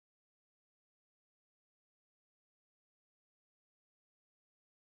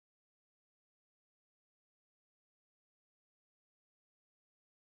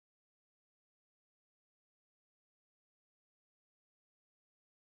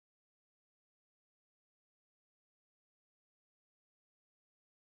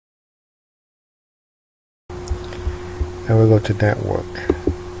and we go to network.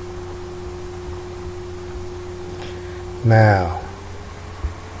 Now,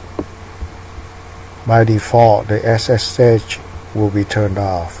 by default, the SSH will be turned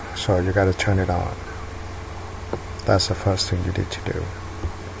off, so you got to turn it on. That's the first thing you need to do.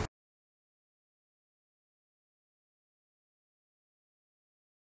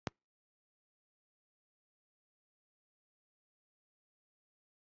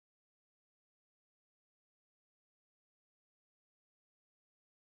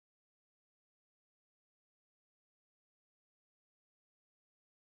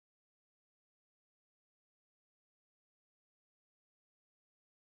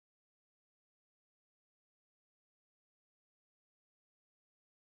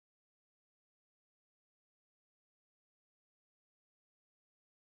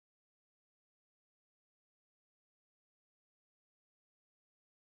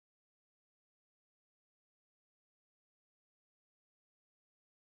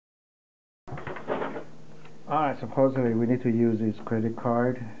 Alright, supposedly we need to use this credit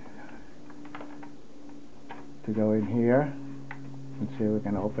card to go in here and see if we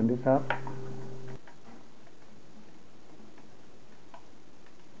can open this up.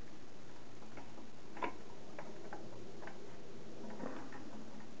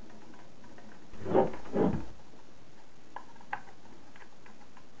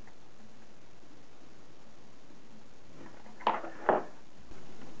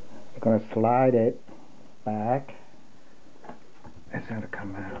 I'm going to slide it back. It's going to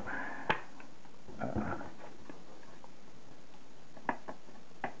come out.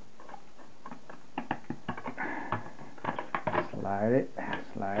 Slide it,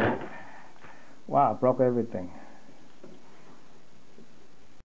 slide it. Wow, broke everything.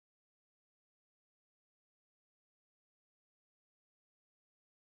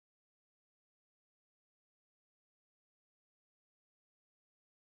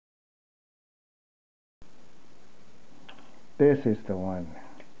 This is the one.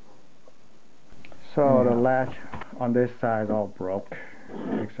 So the latch on this side all broke,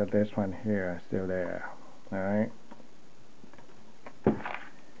 except this one here is still there. Alright.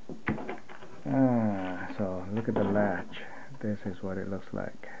 So look at the latch. This is what it looks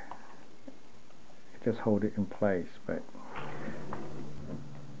like. It just hold it in place, but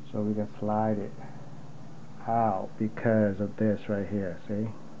so we can slide it out because of this right here. See?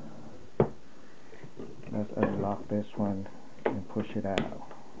 Let's unlock this one and push it out.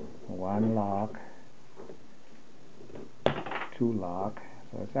 One lock, two lock,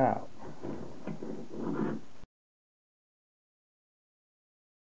 so it's out.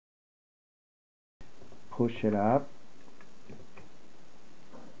 Push it up.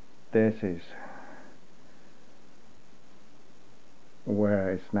 This is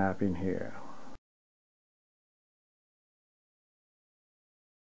where it's snapping here.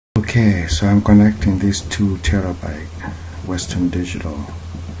 Okay, so I'm connecting this 2 terabyte Western Digital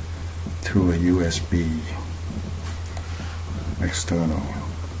through a USB external.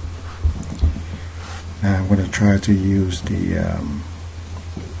 Now I'm going to try to use the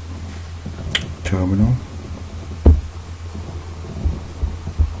terminal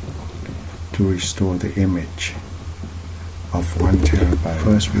to restore the image of 1 terabyte.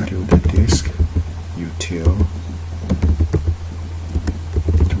 First we do the disk util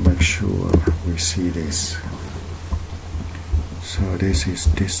to make sure we see this. So this is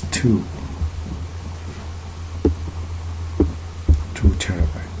disk 2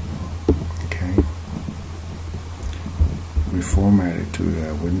 terabyte. Okay, we format it to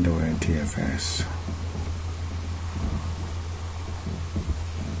Windows NTFS.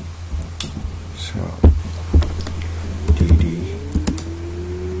 So DD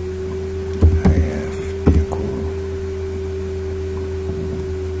IF equal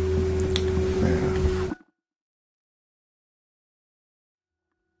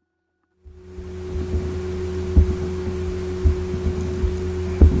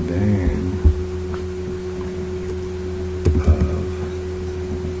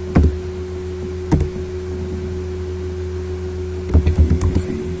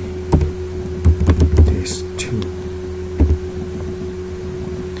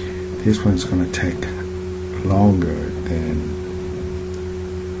this one's going to take longer than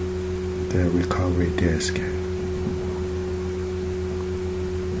the recovery disk.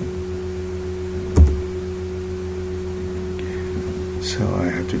 So I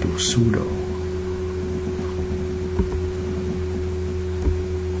have to do sudo.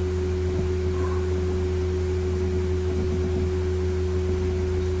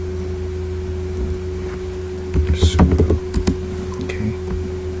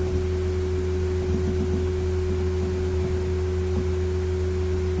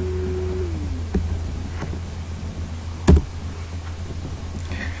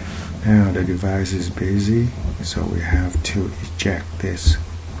 Now the device is busy, so we have to eject this.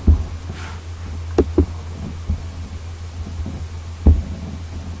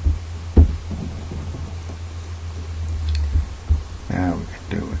 Now we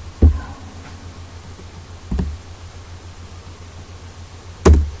can do it.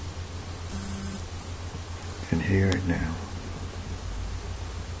 You can hear it now.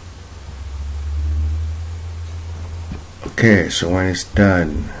 Okay, so when it's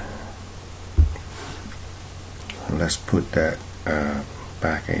done, let's put that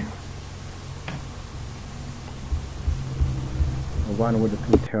back in. The one with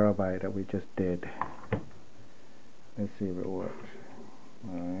the 2 terabyte that we just did. Let's see if it works.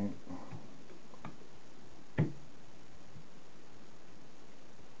 Alright.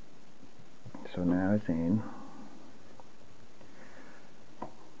 So now it's in.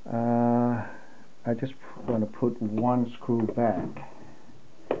 I just want to put one screw back,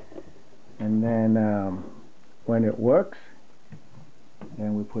 and then when it works,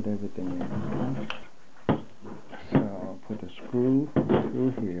 then we put everything in. So I'll put the screw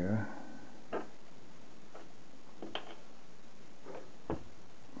through here.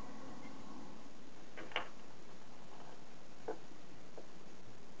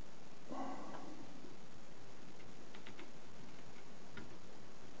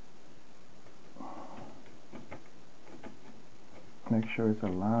 Make sure it's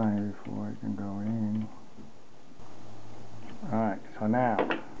aligned before it can go in. Alright, so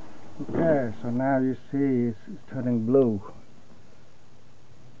now, you see it's turning blue.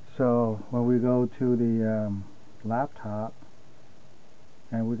 So when we go to the laptop,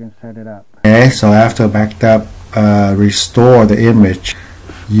 and we can set it up. Okay, so after backed up, restore the image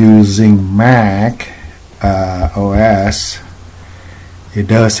using Mac OS, it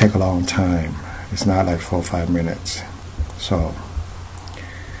does take a long time. It's not like 4 or 5 minutes. So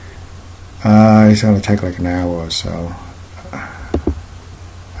it's going to take like an hour or so.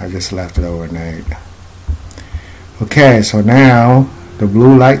 I just left it overnight. Okay, so now the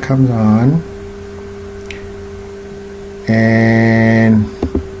blue light comes on, and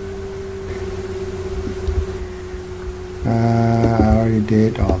I already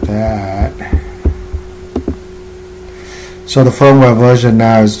did all that. So the firmware version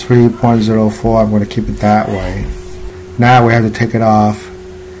now is 3.04. I'm going to keep it that way. Now we have to take it off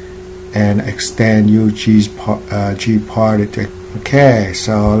and extend UG's G-part. Okay,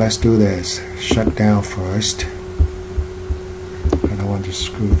 so let's do this. Shut down first. I don't want to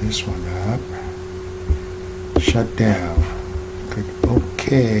screw this one up. Shut down. Click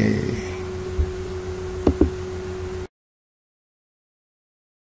OK.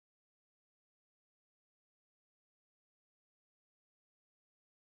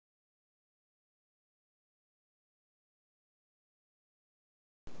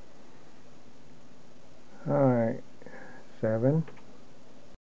 Alright, 7.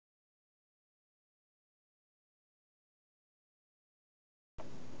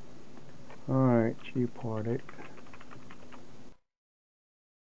 Alright, G-port it.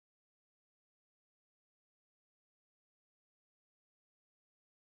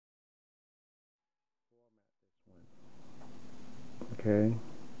 Okay,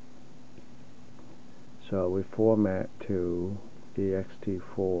 so we format to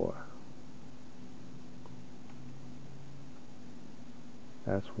DXT4.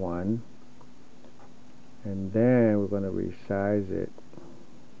 That's one. And then we're going to resize it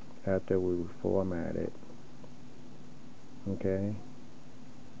after we format it. Okay,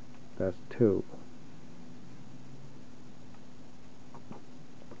 that's 2.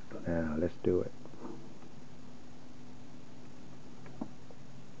 Now let's do it.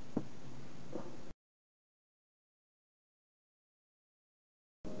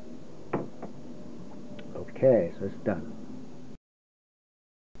 Okay, so it's done.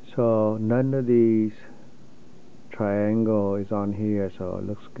 So none of these triangle is on here, so it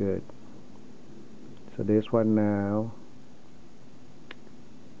looks good. So this one now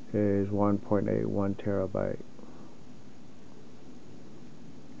is 1.81 terabyte,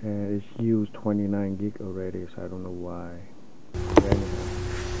 and it's used 29 gig already, so I don't know why.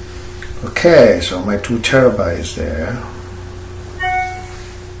 Okay, so my 2 terabytes there.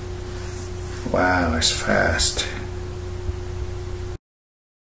 Wow, it's fast.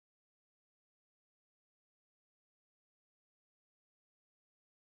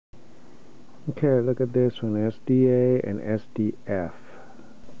 Okay, look at this one, SDA and SDF.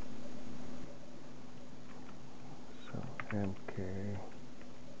 So MK,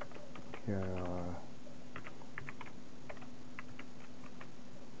 KR,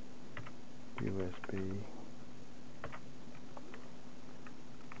 USB,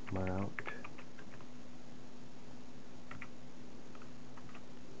 mount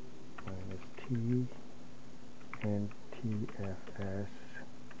minus T and TFS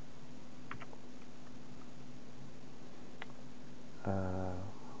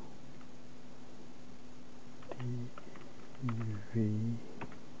DEV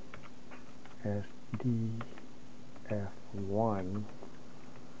SDF1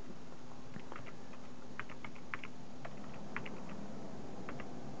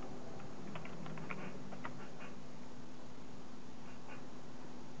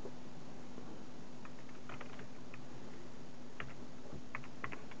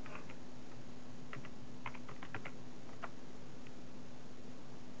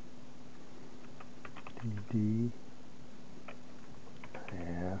 DD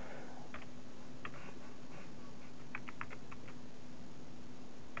F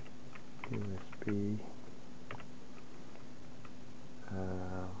USB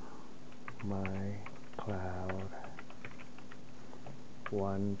mycloud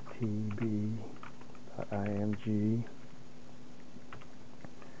 1TB.img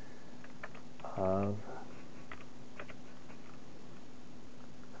of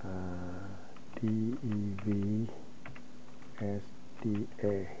DEV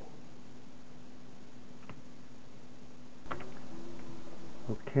SDA.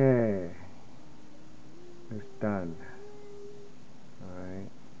 Okay, it's done.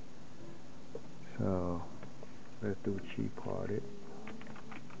 Alright, so let's do G-parted.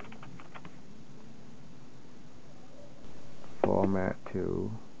 Format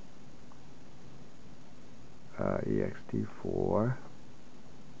to ext4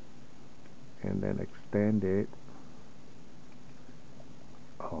 and then extend it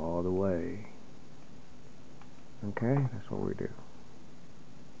all the way. Okay, that's what we do.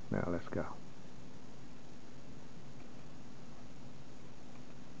 Now let's go.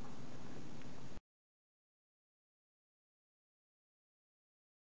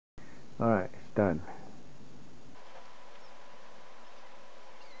 Alright, it's done.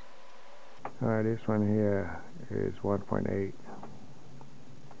 Alright, this one here is 1.8.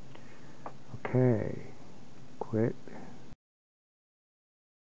 Okay, quit.